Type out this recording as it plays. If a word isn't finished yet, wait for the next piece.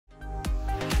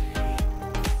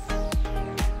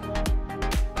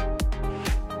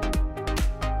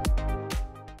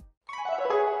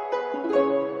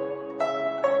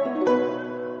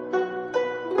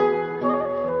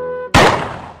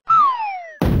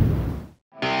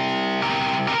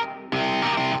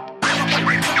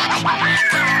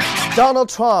Donald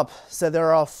Trump said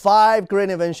there are 5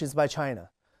 great inventions by China: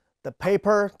 the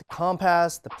paper, the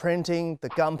compass, the printing, the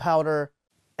gunpowder,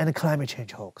 and the climate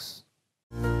change hoax.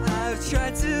 I've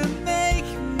tried to make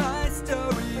my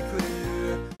story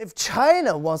clear. If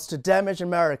China wants to damage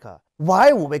America,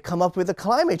 why would we come up with a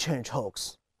climate change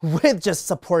hoax? We'd just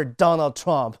support Donald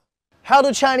Trump. How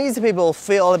do Chinese people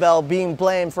feel about being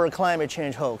blamed for a climate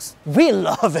change hoax? We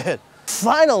love it.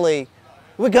 Finally,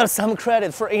 we got some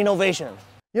credit for innovation.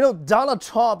 You know, Donald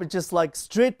Trump is just like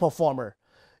street performer.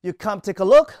 You come take a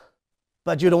look,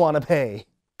 but you don't want to pay.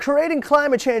 Creating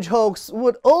climate change hoax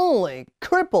would only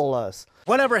cripple us.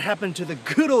 Whatever happened to the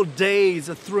good old days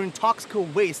of throwing toxic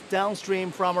waste downstream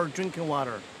from our drinking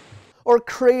water? Or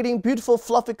creating beautiful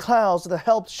fluffy clouds that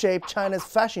helped shape China's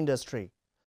fashion industry?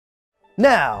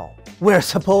 Now, we're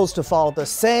supposed to follow the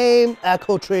same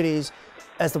eco treaties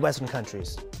as the Western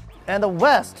countries. And the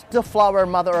West deflowered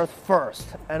Mother Earth first,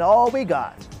 and all we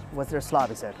got was their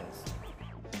sloppy seconds.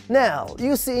 Now,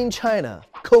 you see in China,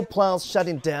 coal plants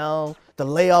shutting down, the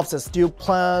layoffs at steel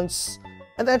plants,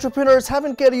 and the entrepreneurs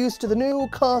haven't get used to the new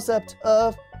concept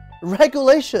of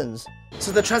regulations.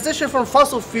 So the transition from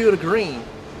fossil fuel to green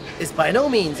is by no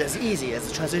means as easy as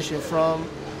the transition from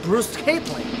Bruce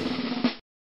Capling.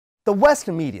 The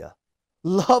Western media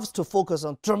loves to focus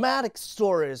on dramatic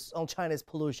stories on China's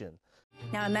pollution.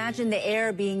 Now imagine the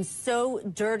air being so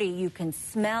dirty you can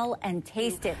smell and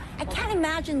taste it. I can't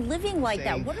imagine living like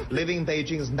that. Living in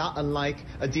Beijing is not unlike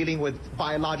dealing with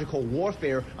biological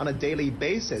warfare on a daily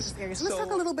basis. Let's talk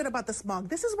a little bit about the smog.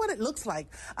 This is what it looks like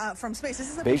from space.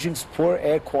 Beijing's poor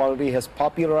air quality has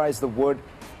popularized the word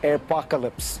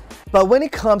airpocalypse. But when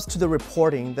it comes to the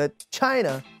reporting that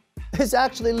China is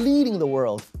actually leading the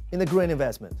world in the green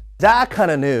investment, that kind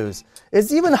of news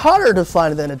is even harder to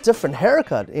find than a different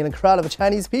haircut in a crowd of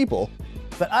Chinese people.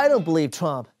 But I don't believe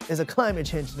Trump is a climate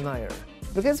change denier,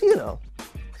 because, you know,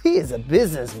 he is a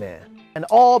businessman. And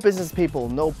all business people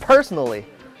know personally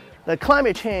that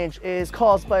climate change is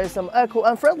caused by some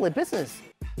eco-unfriendly business,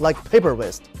 like paper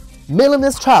waste,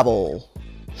 millennials travel,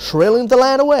 shrilling the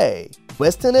land away,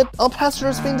 wasting it on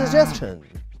pastures for indigestion.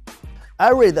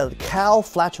 I read that cow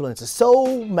flatulence is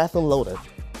so methane-loaded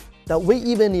that we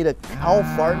even need a cow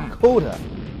fart quota.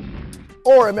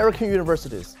 Or American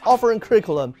universities offering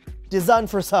curriculum designed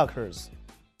for suckers.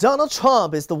 Donald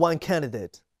Trump is the one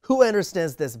candidate who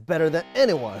understands this better than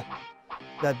anyone,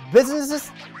 that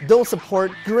businesses don't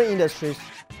support green industries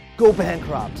go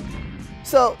bankrupt.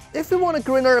 So if you want a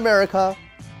greener America,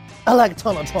 elect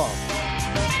Donald Trump.